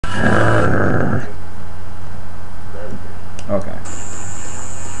Okay.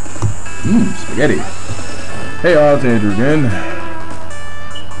 Spaghetti. Hey all, it's Andrew again.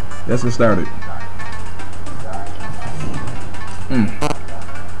 Let's get started.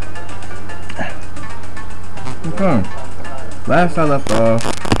 Okay. Last I left off,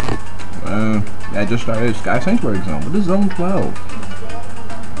 I just started Sky Sanctuary Zone. What is Zone 12?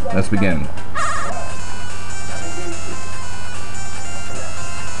 Let's begin.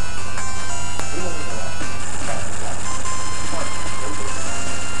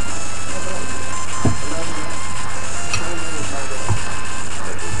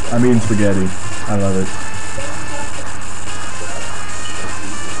 I mean spaghetti. I love it.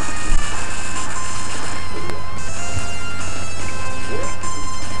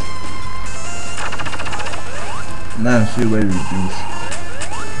 Not a shit way to reduce.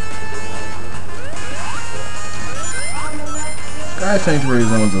 Sky Sanctuary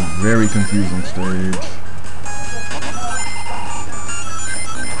Zone is a very confusing stage.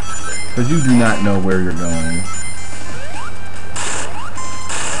 Because you do not know where you're going.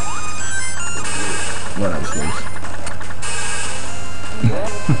 Well, that was close.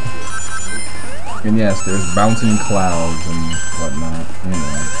 And yes, there's bouncing clouds and whatnot, you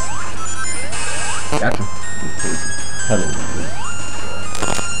know. Gotcha.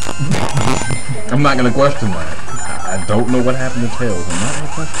 I'm not gonna question that. I don't know what happened to Tails. I'm not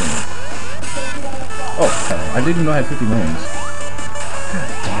gonna question it. Oh, hell. I didn't know I had 50 rings. God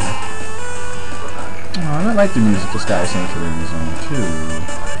damn it. Oh, and I like the music to Sky Sanctuary Zone, too.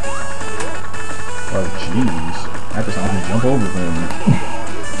 Oh, jeez. I have to somehow jump over them.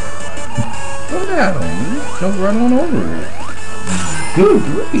 Look at him. Jump right on over it. Good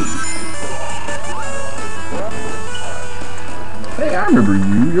grief. Hey, I remember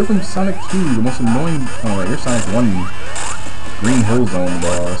you. You're from Sonic 2, the most annoying... Oh, wait, you're Sonic 1 Green Hill Zone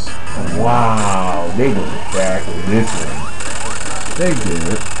boss. Wow, they were back with this one. They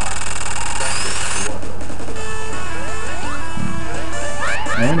did.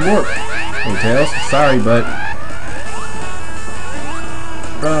 And warp. Hey, Tails. Sorry, but...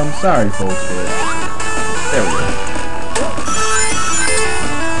 sorry, folks, but... There we go.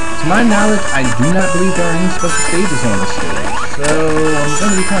 To my knowledge, I do not believe there are any special stages on this stage. So, I'm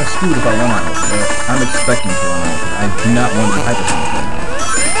gonna be kind of screwed if I run out, but I'm expecting to run out. I do not want to be hypersonic right now.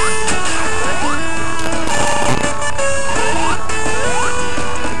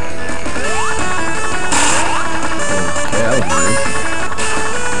 Okay, that was weird.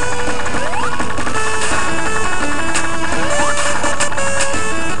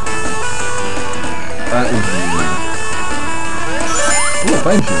 That is weird. Ooh, a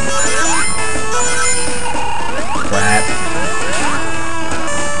flame shield. Crap.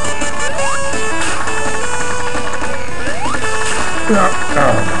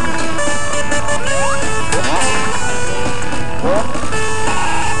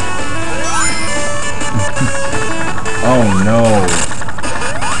 Oh no.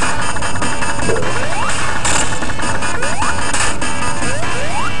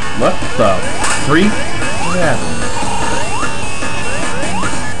 What the freak? What happened?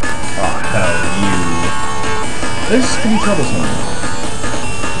 Oh hell you. This can be troublesome.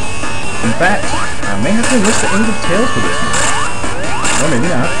 In fact, I may have to enlist the aid of Tails for this one. Or maybe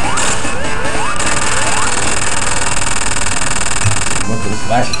not. Look for the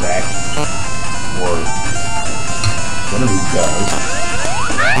splash attack. Or whatever he does.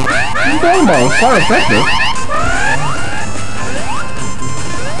 It's quite effective.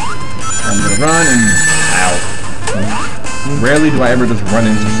 I'm gonna run and... Ow. Rarely do I ever just run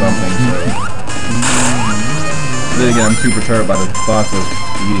into something, so... Then again, I'm too perturbed by the thoughts of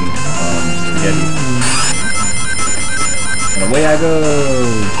eating spaghetti. And away I go!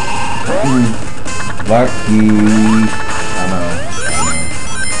 Lucky. I know.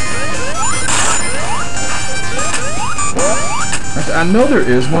 Actually, I know there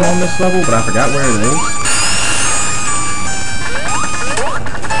is one on this level, but I forgot where it is.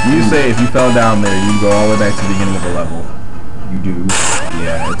 You say if you fell down there, you go all the way back to the beginning of the level. You do.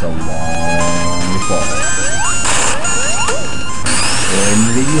 Yeah, it's a long fall.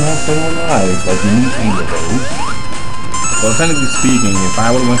 And you have someone live, like me and the those. Well, technically speaking, if I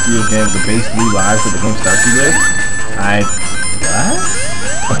would have went through this game with the base 3 lives that the game starts you with, I'd...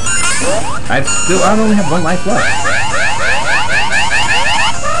 What? I only have 1 life left.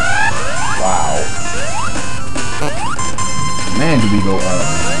 Wow. Man, do we go up.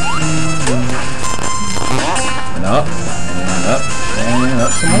 And up, and up, and up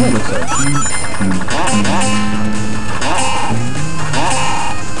some more, looks like.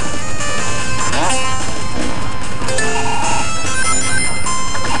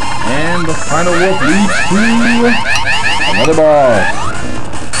 And the final warp leads to another boss.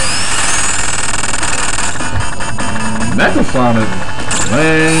 Necrosonic.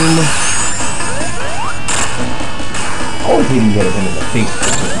 Lame. Always hate you get him in the face.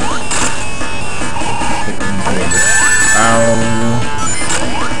 Ow.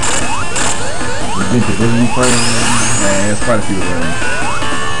 Invincibility frame. Man, there's quite a few of them.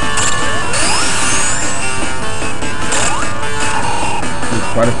 There's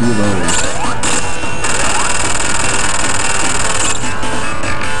quite a few of those.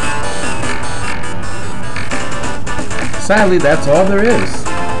 Sadly, that's all there is.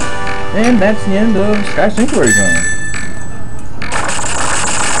 And that's the end of Sky Sanctuary Zone.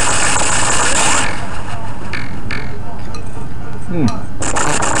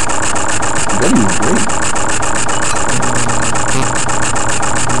 That is great.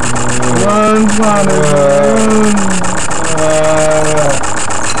 Run, Sonic, run!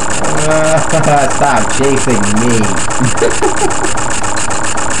 Stop chasing me.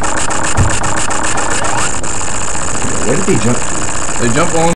 Where did they jump to? They jump on